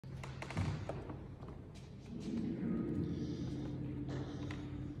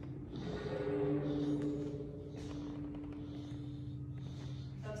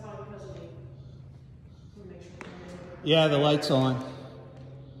Yeah, the light's on.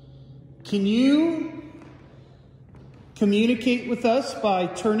 Can you communicate with us by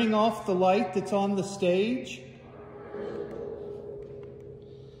turning off the light that's on the stage?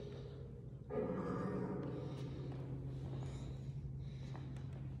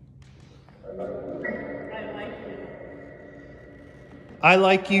 I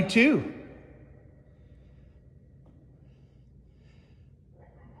like you too.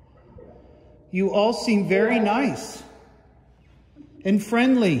 You all seem very nice and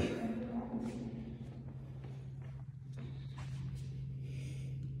friendly.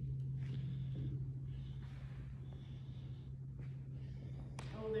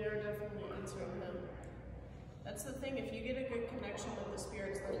 Oh, they are definitely answering them. That's the thing, if you get a good connection with the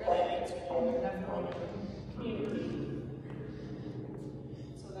spirits, they're going to answer you. They're definitely community.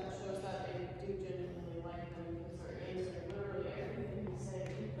 So that shows that they do genuinely like them because they're answering literally everything you say.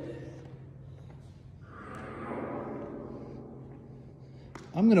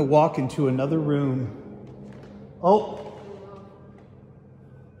 I'm going to walk into another room. Oh.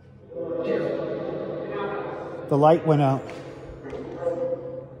 The light went out.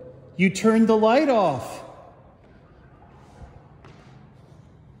 You turned the light off.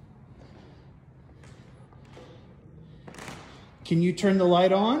 Can you turn the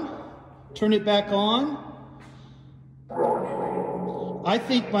light on? Turn it back on? I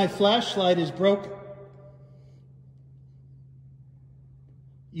think my flashlight is broken.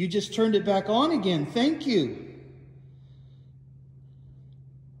 You just turned it back on again. Thank you.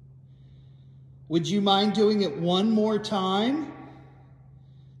 Would you mind doing it one more time?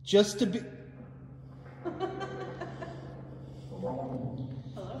 Just to be...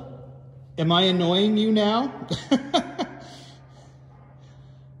 Hello? Am I annoying you now?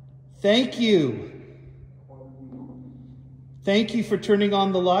 Thank you. Thank you for turning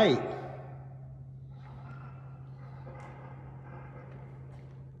on the light.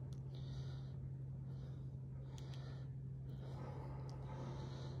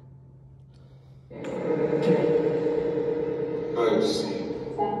 I see.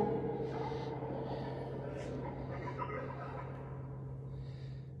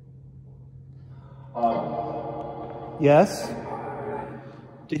 Yes?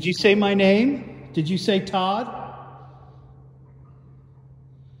 Did you say my name? Did you say Todd?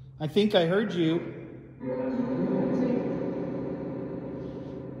 I think I heard you.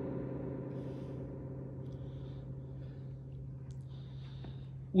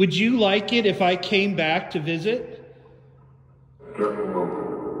 Would you like it if I came back to visit?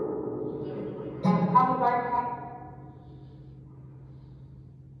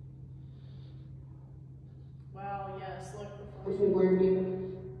 Wow, yes, look.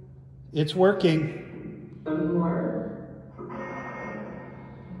 It's working.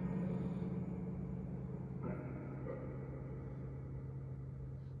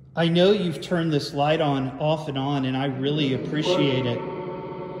 I know you've turned this light on off and on, and I really appreciate it.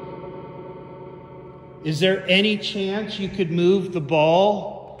 Is there any chance you could move the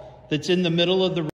ball that's in the middle of the